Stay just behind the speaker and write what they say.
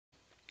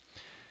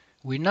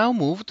We now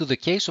move to the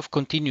case of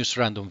continuous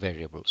random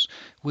variables.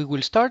 We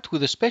will start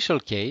with a special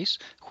case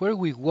where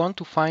we want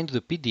to find the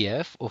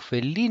PDF of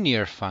a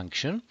linear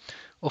function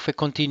of a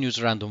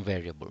continuous random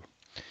variable.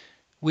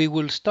 We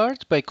will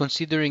start by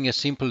considering a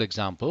simple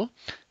example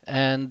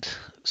and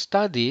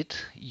study it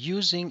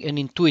using an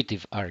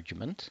intuitive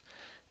argument,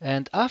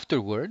 and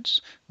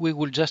afterwards we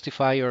will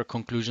justify our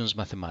conclusions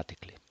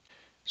mathematically.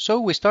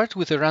 So we start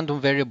with a random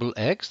variable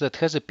x that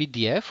has a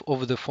PDF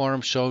of the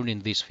form shown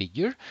in this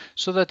figure,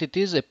 so that it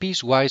is a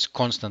piecewise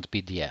constant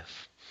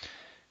PDF.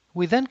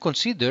 We then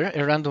consider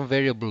a random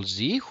variable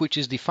z, which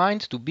is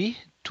defined to be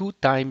 2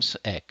 times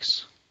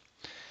x.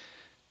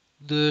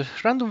 The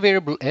random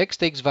variable x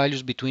takes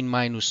values between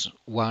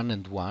 -1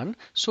 and 1,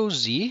 so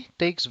z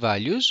takes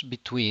values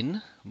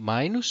between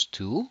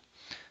 -2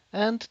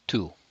 and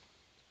 2.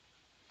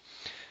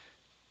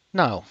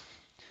 Now,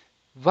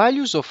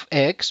 values of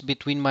x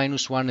between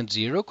 -1 and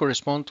 0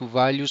 correspond to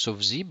values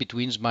of z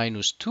between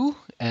 -2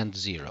 and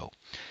 0.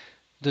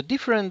 The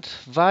different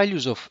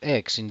values of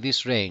x in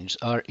this range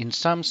are in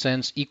some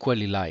sense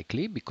equally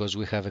likely because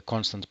we have a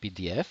constant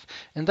PDF,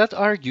 and that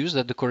argues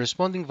that the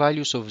corresponding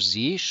values of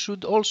z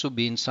should also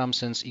be in some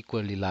sense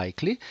equally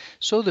likely,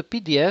 so the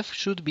PDF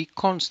should be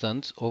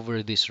constant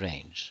over this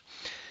range.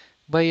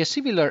 By a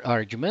similar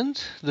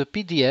argument, the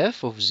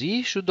PDF of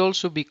z should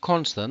also be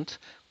constant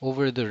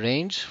over the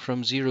range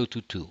from 0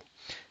 to 2.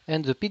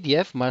 And the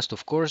PDF must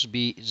of course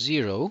be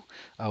 0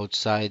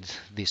 outside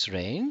this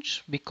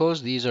range,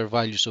 because these are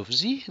values of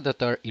z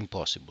that are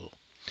impossible.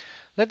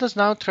 Let us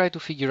now try to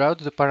figure out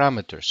the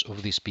parameters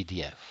of this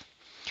PDF.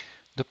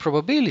 The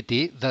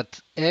probability that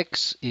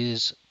x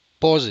is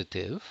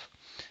positive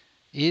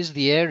is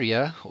the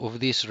area of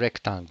this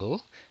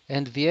rectangle,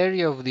 and the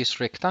area of this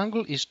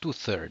rectangle is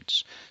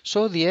 2/3.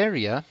 So the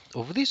area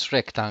of this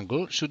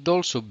rectangle should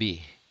also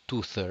be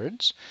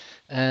 2/3,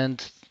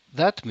 and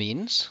that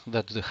means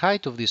that the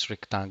height of this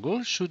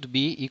rectangle should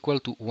be equal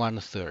to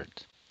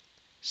 1/3.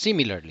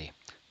 Similarly,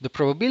 the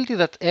probability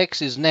that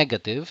x is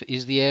negative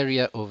is the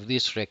area of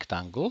this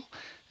rectangle,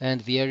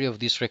 and the area of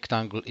this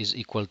rectangle is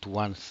equal to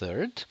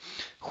 1/3.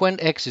 When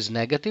x is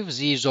negative,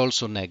 z is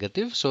also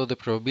negative, so the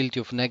probability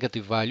of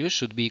negative values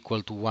should be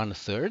equal to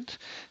 1/3.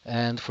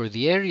 And for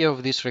the area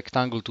of this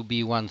rectangle to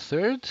be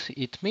 1/3,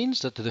 it means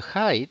that the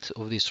height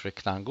of this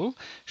rectangle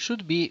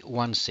should be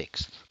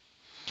 1/6.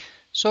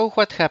 So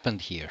what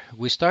happened here?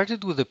 We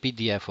started with a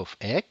PDF of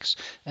x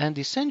and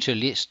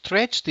essentially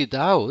stretched it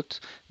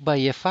out by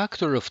a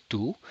factor of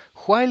 2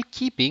 while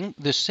keeping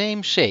the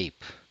same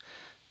shape.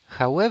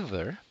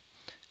 However,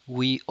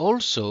 we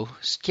also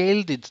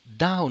scaled it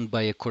down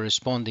by a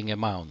corresponding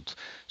amount.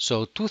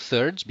 So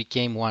 2/3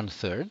 became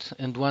 1/3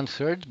 and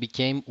 1/3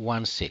 became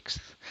 1/6.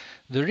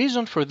 The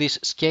reason for this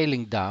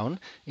scaling down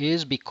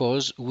is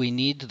because we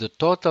need the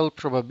total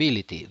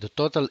probability, the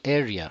total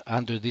area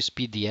under this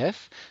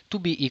PDF, to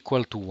be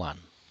equal to 1.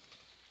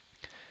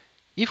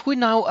 If we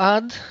now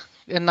add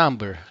a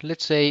number,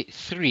 let's say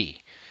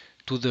 3,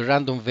 to the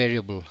random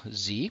variable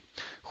z,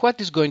 what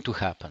is going to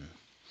happen?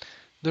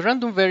 The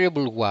random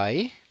variable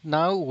y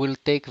now will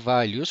take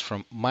values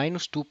from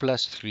 -2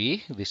 plus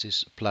 3, this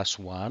is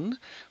 +1,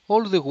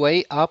 all the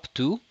way up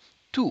to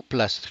 2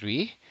 plus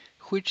 3,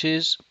 which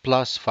is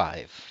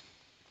 +5.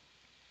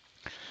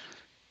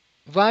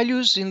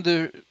 Values in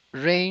the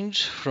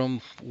range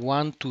from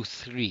 1 to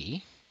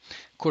 3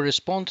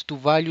 correspond to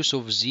values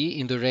of z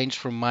in the range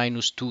from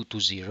 -2 to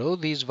 0.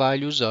 These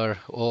values are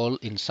all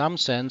in some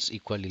sense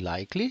equally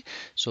likely,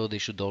 so they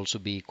should also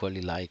be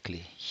equally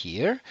likely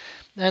here.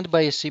 And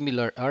by a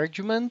similar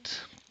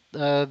argument,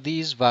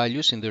 these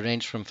values in the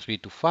range from 3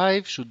 to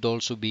 5 should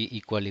also be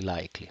equally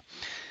likely.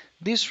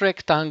 This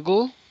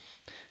rectangle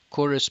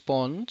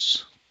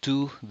corresponds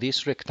to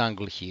this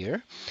rectangle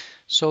here,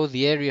 so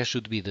the area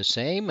should be the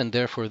same, and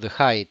therefore the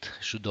height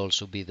should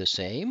also be the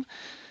same.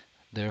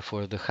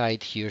 Therefore, the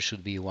height here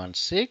should be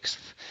 1/6,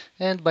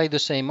 and by the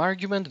same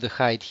argument, the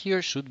height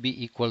here should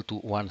be equal to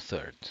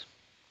 1/3.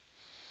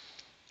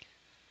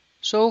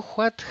 So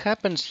what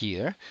happens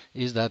here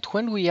is that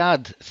when we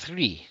add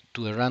 3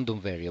 to a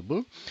random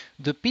variable,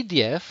 the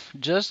PDF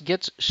just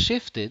gets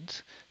shifted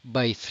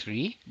by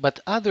 3, but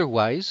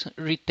otherwise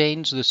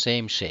retains the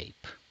same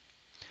shape.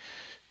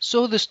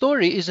 So the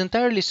story is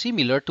entirely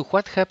similar to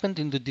what happened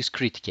in the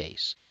discrete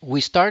case.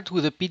 We start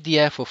with a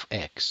PDF of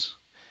x.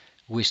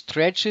 We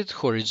stretch it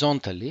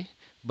horizontally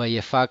by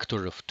a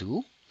factor of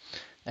 2,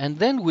 and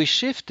then we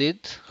shift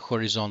it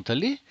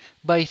horizontally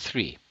by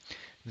 3.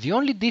 The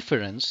only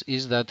difference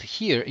is that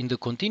here in the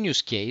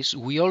continuous case,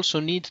 we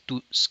also need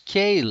to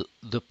scale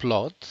the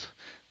plot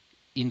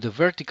in the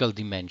vertical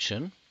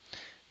dimension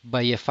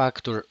by a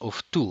factor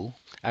of 2,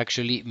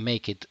 actually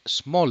make it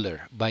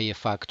smaller by a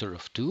factor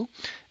of 2,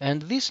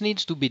 and this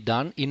needs to be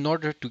done in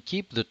order to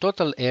keep the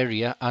total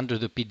area under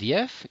the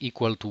PDF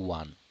equal to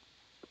 1.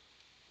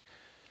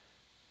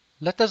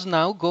 Let us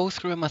now go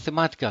through a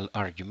mathematical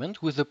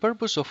argument with the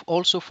purpose of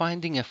also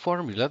finding a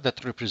formula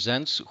that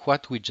represents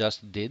what we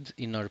just did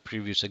in our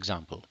previous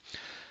example.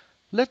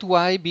 Let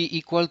y be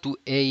equal to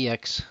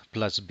ax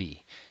plus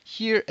b.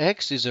 Here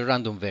x is a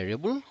random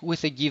variable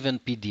with a given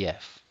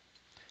PDF.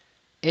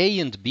 A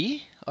and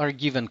b are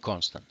given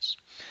constants.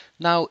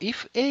 Now,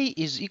 if a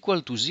is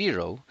equal to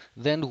 0,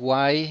 then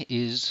y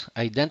is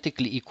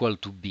identically equal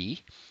to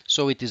b,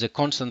 so it is a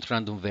constant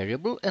random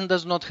variable and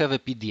does not have a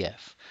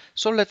PDF.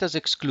 So let us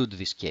exclude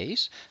this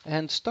case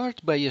and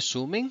start by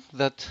assuming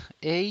that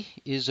a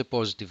is a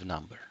positive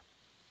number.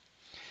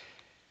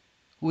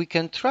 We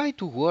can try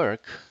to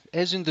work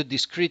as in the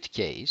discrete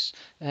case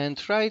and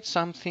write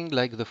something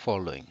like the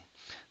following.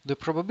 The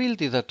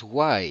probability that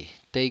y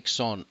takes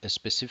on a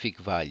specific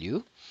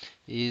value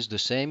is the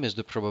same as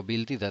the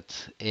probability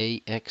that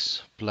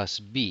ax plus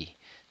b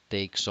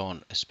takes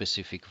on a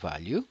specific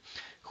value,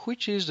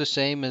 which is the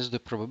same as the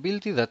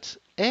probability that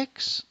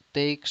x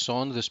takes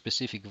on the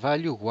specific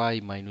value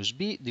y minus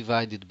b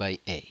divided by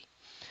a.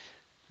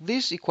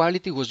 This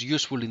equality was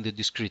useful in the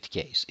discrete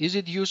case. Is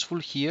it useful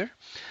here?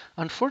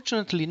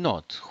 Unfortunately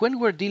not. When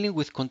we're dealing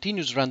with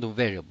continuous random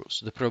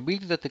variables, the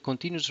probability that a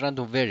continuous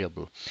random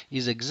variable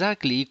is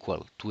exactly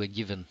equal to a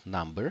given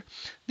number,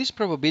 this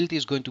probability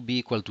is going to be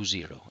equal to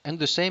 0. And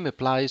the same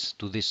applies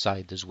to this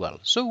side as well.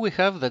 So we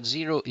have that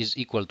 0 is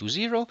equal to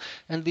 0,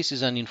 and this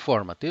is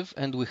uninformative,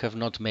 and we have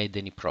not made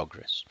any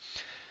progress.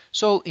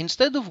 So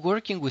instead of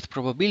working with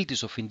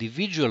probabilities of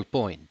individual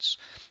points,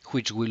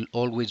 which will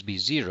always be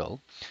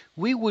 0,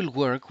 we will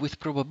work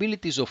with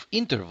probabilities of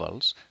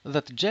intervals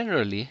that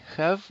generally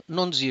have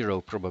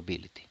non-zero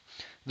probability.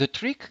 The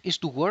trick is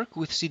to work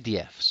with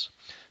CDFs.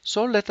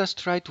 So let us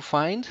try to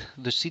find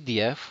the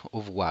CDF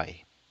of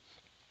y.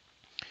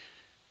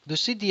 The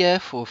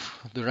CDF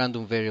of the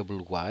random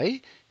variable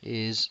y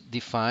is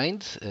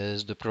defined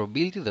as the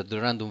probability that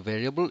the random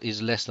variable is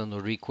less than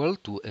or equal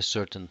to a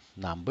certain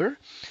number.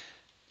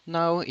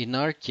 Now, in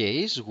our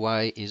case,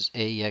 y is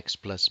ax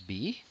plus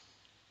b.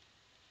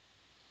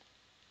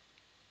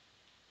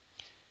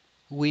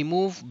 We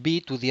move b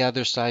to the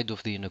other side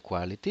of the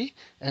inequality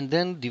and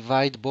then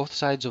divide both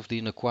sides of the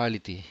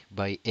inequality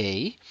by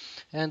a,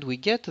 and we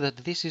get that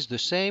this is the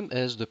same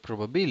as the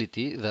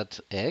probability that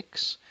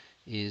x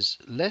is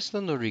less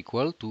than or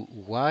equal to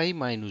y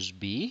minus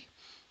b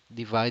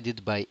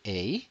divided by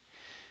a,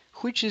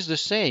 which is the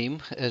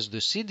same as the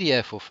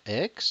CDF of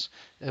x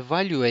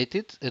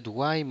evaluated at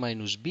y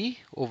minus b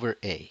over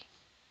a.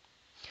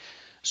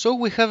 So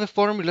we have a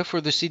formula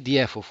for the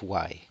CDF of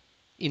y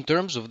in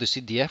terms of the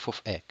CDF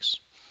of x.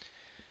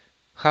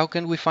 How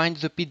can we find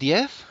the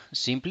PDF?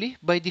 Simply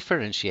by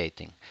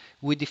differentiating.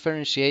 We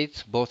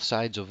differentiate both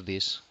sides of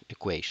this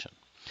equation.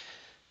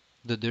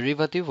 The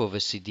derivative of a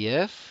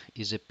CDF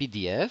is a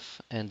PDF,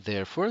 and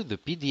therefore the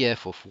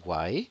PDF of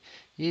y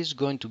is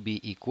going to be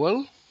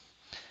equal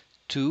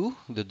to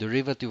the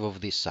derivative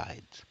of this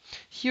side.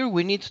 Here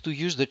we need to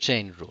use the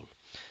chain rule.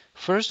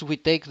 First, we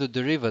take the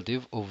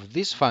derivative of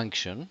this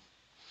function,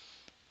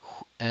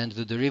 and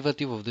the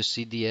derivative of the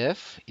CDF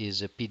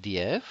is a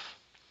PDF.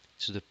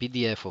 It's the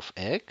PDF of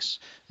x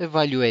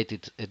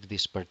evaluated at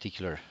this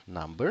particular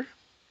number.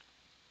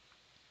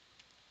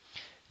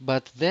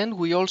 But then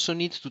we also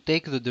need to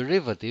take the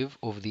derivative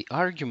of the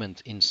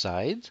argument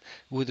inside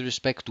with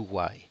respect to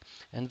y.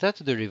 And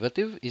that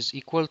derivative is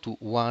equal to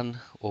 1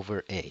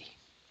 over a.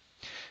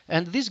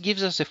 And this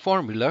gives us a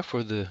formula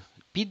for the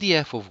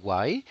PDF of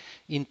y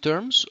in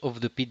terms of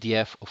the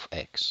PDF of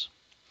x.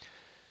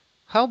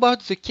 How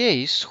about the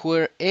case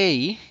where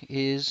a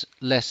is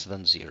less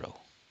than 0?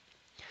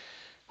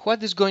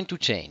 What is going to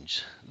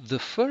change? The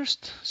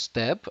first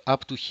step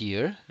up to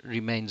here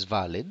remains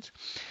valid,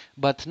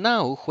 but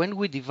now when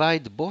we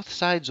divide both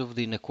sides of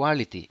the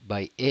inequality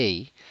by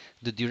a,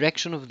 the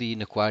direction of the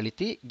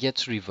inequality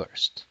gets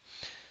reversed.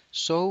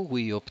 So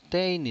we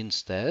obtain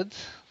instead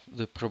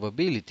the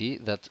probability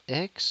that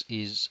x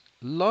is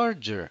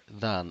larger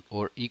than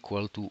or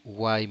equal to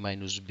y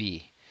minus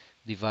b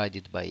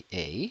divided by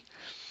a,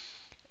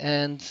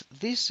 and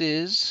this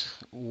is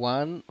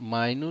 1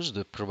 minus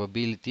the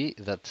probability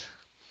that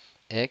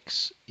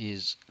x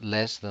is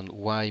less than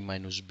y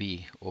minus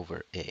b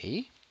over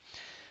a.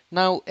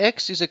 Now,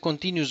 x is a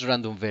continuous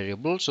random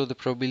variable, so the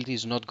probability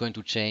is not going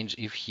to change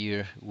if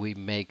here we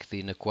make the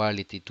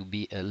inequality to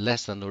be a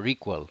less than or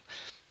equal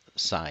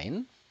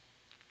sign.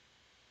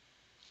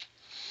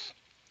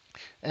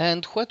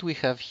 And what we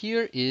have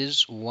here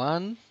is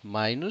 1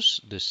 minus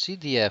the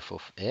CDF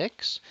of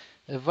x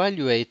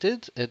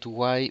evaluated at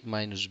y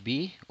minus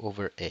b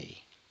over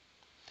a.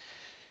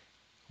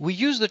 We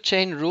use the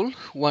chain rule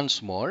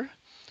once more,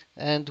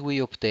 and we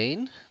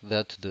obtain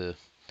that the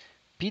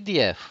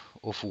PDF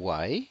of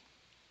y,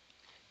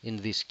 in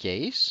this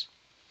case,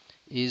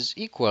 is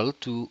equal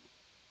to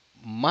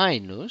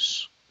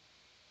minus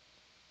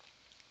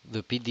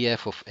the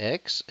PDF of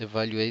x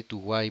evaluated to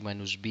y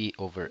minus b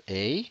over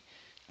a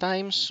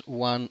times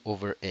 1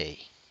 over a.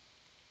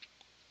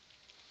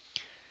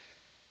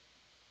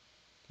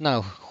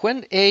 Now,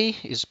 when a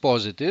is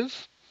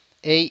positive,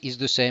 a is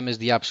the same as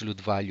the absolute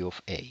value of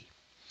a.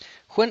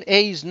 When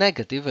a is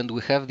negative and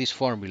we have this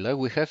formula,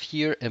 we have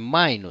here a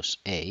minus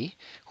a,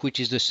 which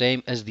is the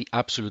same as the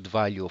absolute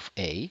value of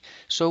a.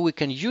 So we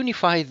can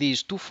unify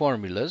these two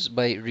formulas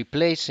by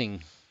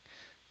replacing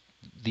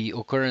the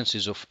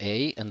occurrences of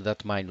a and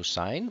that minus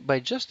sign by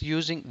just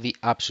using the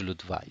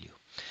absolute value.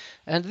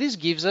 And this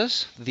gives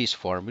us this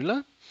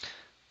formula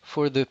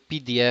for the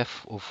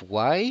PDF of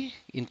y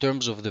in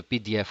terms of the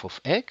PDF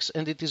of x,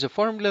 and it is a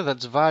formula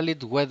that's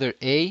valid whether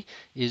a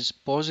is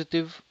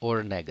positive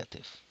or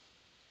negative.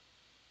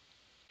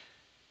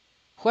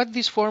 What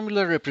this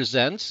formula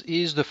represents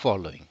is the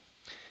following.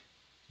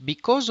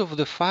 Because of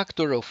the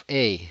factor of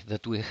a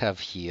that we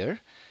have here,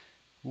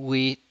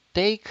 we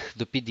take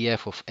the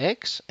PDF of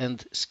x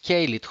and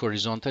scale it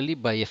horizontally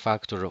by a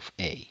factor of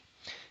a.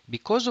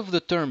 Because of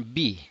the term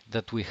b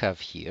that we have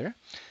here,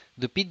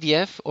 the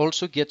PDF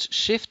also gets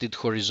shifted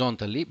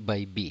horizontally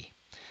by b.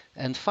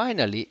 And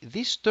finally,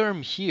 this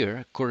term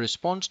here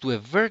corresponds to a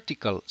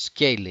vertical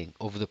scaling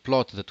of the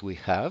plot that we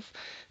have,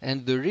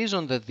 and the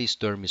reason that this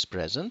term is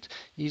present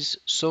is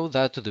so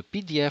that the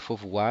PDF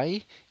of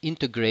y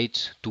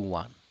integrates to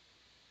 1.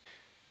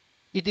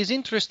 It is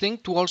interesting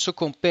to also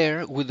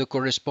compare with the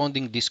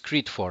corresponding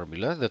discrete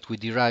formula that we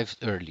derived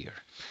earlier.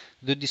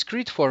 The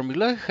discrete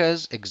formula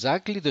has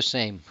exactly the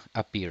same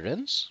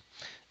appearance,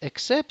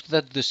 except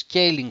that the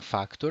scaling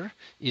factor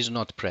is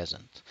not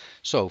present.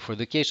 So for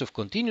the case of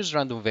continuous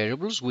random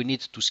variables, we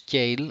need to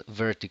scale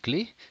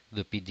vertically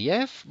the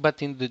PDF,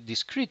 but in the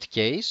discrete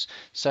case,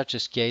 such a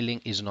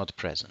scaling is not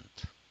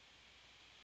present.